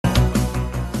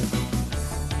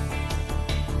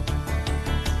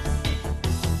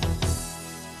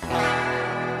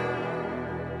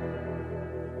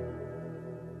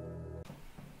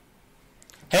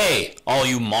Hey, all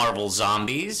you Marvel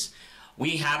zombies.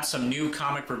 We have some new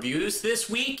comic reviews this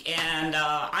week, and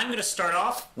I'm going to start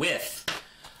off with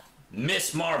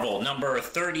Miss Marvel number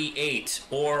 38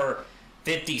 or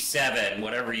 57,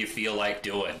 whatever you feel like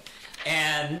doing.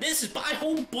 And this is by a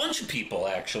whole bunch of people,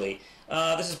 actually.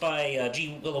 This is by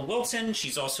G. Willow Wilson.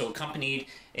 She's also accompanied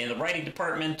in the writing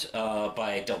department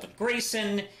by Delvin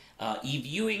Grayson, Eve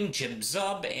Ewing, Jim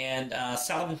Zub, and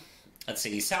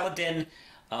Saladin.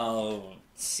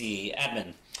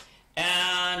 Admin.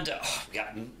 And we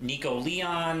got Nico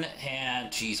Leon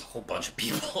and, geez, a whole bunch of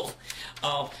people.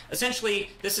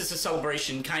 Essentially, this is a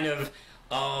celebration kind of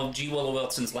G. Willow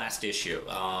Wilson's last issue.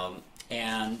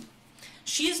 And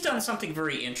she has done something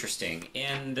very interesting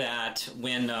in that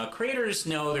when creators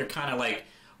know they're kind of like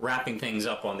wrapping things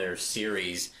up on their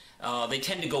series, they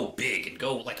tend to go big and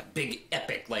go like a big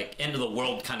epic, like end of the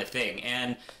world kind of thing.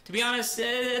 And to be honest,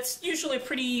 it's usually a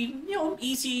pretty,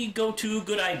 easy go-to,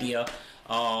 good idea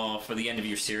for the end of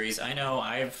your series. I know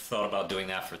I've thought about doing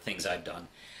that for things I've done.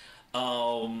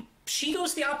 She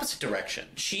goes the opposite direction.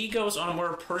 She goes on a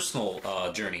more personal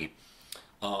journey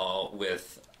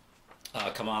with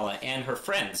Kamala and her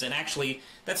friends. And actually,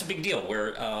 that's a big deal.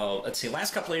 Where,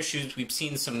 last couple of issues, we've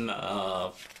seen some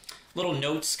little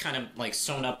notes kind of like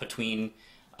sewn up between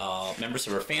members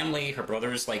of her family. Her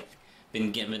brother's like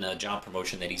been given a job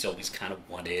promotion that he's always kind of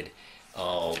wanted.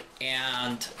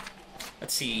 And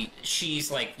she's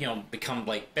like, become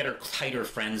like better, tighter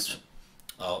friends,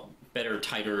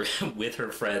 tighter with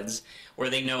her friends, where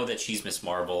they know that she's Miss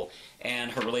Marvel. And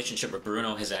her relationship with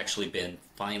Bruno has actually been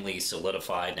finally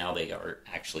solidified. Now they are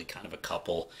actually kind of a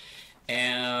couple.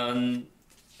 And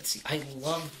I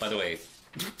love, by the way,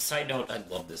 side note, I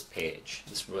love this page.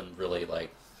 This one really,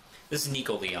 this is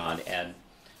Nico Leon, and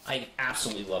I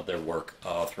absolutely love their work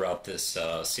throughout this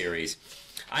series.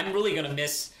 I'm really going to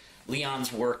miss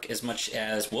Leon's work as much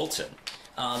as Wilson.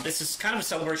 This is kind of a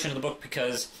celebration of the book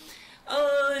because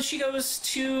she goes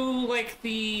to,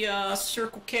 the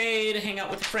Circle K to hang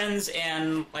out with friends,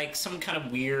 and, some kind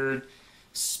of weird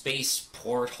space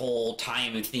porthole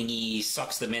time thingy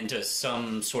sucks them into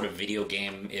some sort of video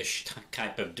game-ish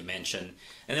type of dimension,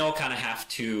 and they all kind of have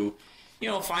to,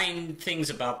 find things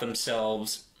about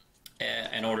themselves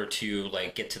in order to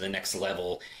get to the next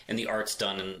level. And the art's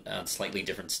done in slightly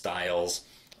different styles,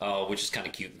 which is kind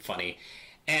of cute and funny.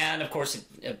 And of course,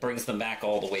 it brings them back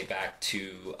all the way back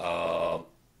to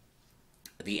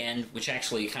the end, which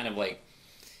actually kind of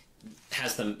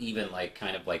has them even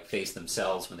face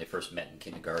themselves when they first met in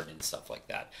kindergarten and stuff like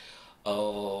that.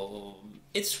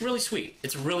 It's really sweet.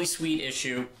 It's a really sweet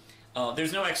issue.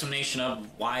 There's no explanation of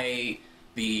why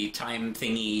the time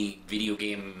thingy video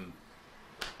game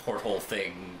porthole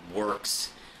thing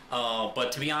works.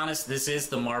 But to be honest, this is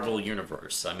the Marvel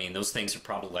universe. I mean, those things are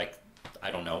probably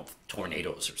I don't know,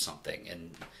 tornadoes or something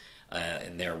in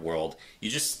their world.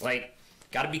 You just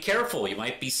got to be careful. You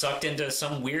might be sucked into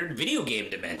some weird video game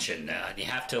dimension. And you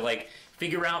have to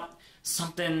figure out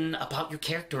something about your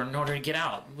character in order to get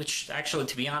out. Which actually,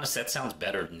 to be honest, that sounds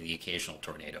better than the occasional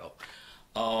tornado.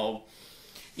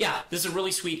 Yeah, this is a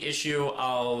really sweet issue.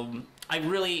 I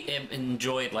really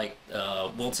enjoyed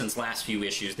Wilson's last few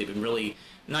issues. They've been really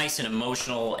nice and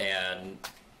emotional, and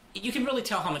you can really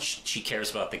tell how much she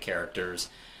cares about the characters.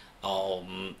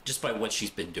 Just by what she's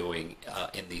been doing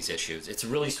in these issues. It's a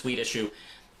really sweet issue.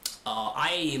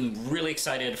 I am really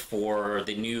excited for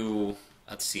the new,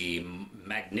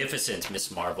 Magnificent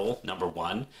Miss Marvel, number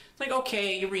 1.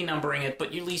 Okay, you're renumbering it,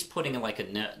 but you're at least putting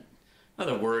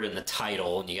another word in the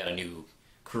title, and you got a new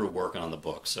crew working on the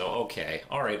book. So, okay,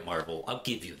 all right, Marvel, I'll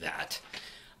give you that.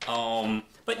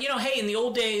 But, hey, in the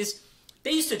old days,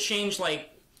 they used to change,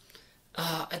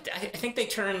 I think they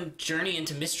turned Journey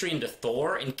into Mystery into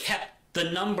Thor and kept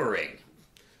the numbering.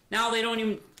 Now they don't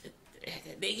even...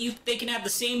 They can have the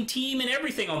same team and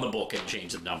everything on the book and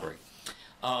change the numbering.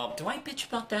 Do I bitch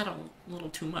about that a little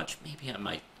too much? Maybe I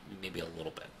might. Maybe a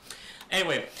little bit.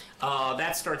 Anyway,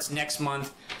 that starts next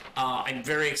month. I'm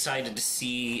very excited to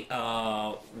see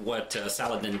what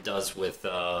Saladin does with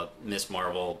Miss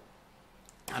Marvel.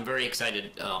 I'm very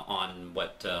excited on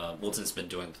what Wilson's been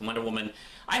doing with Wonder Woman.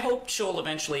 I hope she'll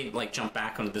eventually jump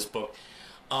back onto this book.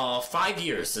 5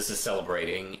 years this is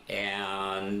celebrating,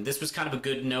 and this was kind of a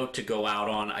good note to go out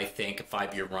on. I think a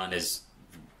 5-year run is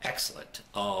excellent.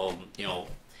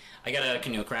 I gotta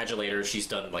congratulate her. She's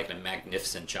done a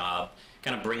magnificent job,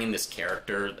 kind of bringing this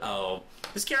character.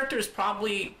 This character is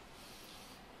probably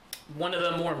one of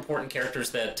the more important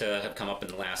characters that have come up in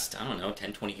the last,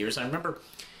 10, 20 years. I remember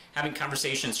having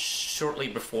conversations shortly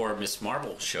before Miss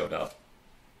Marvel showed up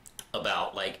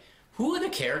about who are the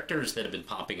characters that have been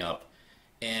popping up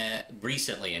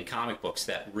recently in comic books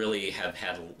that really have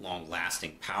had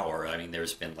long-lasting power. I mean,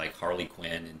 there's been like Harley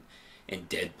Quinn and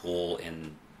Deadpool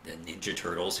and the Ninja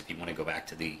Turtles, if you want to go back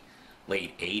to the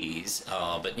late 80s.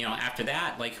 But, you know, after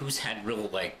that, like, who's had real,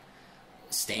 like,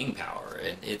 staying power?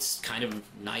 And it's kind of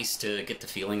nice to get the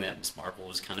feeling that Ms. Marvel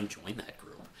has kind of joined that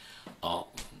group.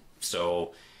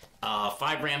 So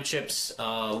 5 Ram Chips.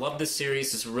 Love this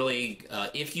series. It's really,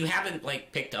 if you haven't,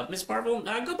 like, picked up Ms. Marvel,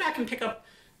 go back and pick up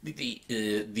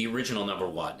the original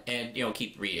 #1 and, you know,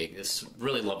 keep reading. This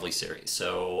really lovely series.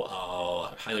 So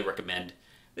I highly recommend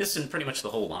this and pretty much the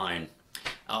whole line.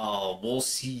 We'll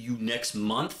see you next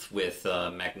month with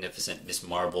Magnificent Miss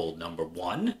Marvel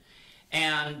 #1.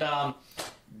 And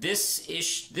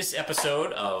this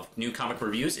episode of New Comic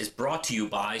Reviews is brought to you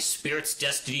by Spirit's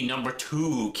Destiny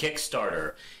 #2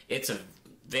 Kickstarter. It's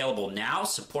available now.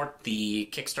 Support the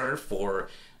Kickstarter for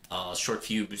Short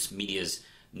Fuse Media's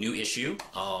new issue,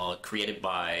 created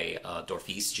by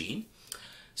Dorfis Gene.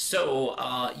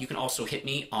 So you can also hit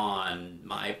me on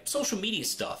my social media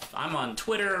stuff. I'm on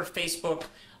Twitter, Facebook.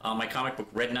 My comic book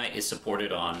Red Knight is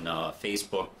supported on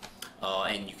Facebook.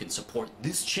 And you can support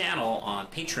this channel on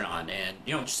Patreon, and,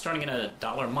 you know, just starting at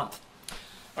 $1 a month.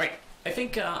 All right, I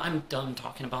think I'm done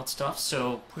talking about stuff,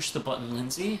 so push the button,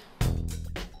 Lindsay.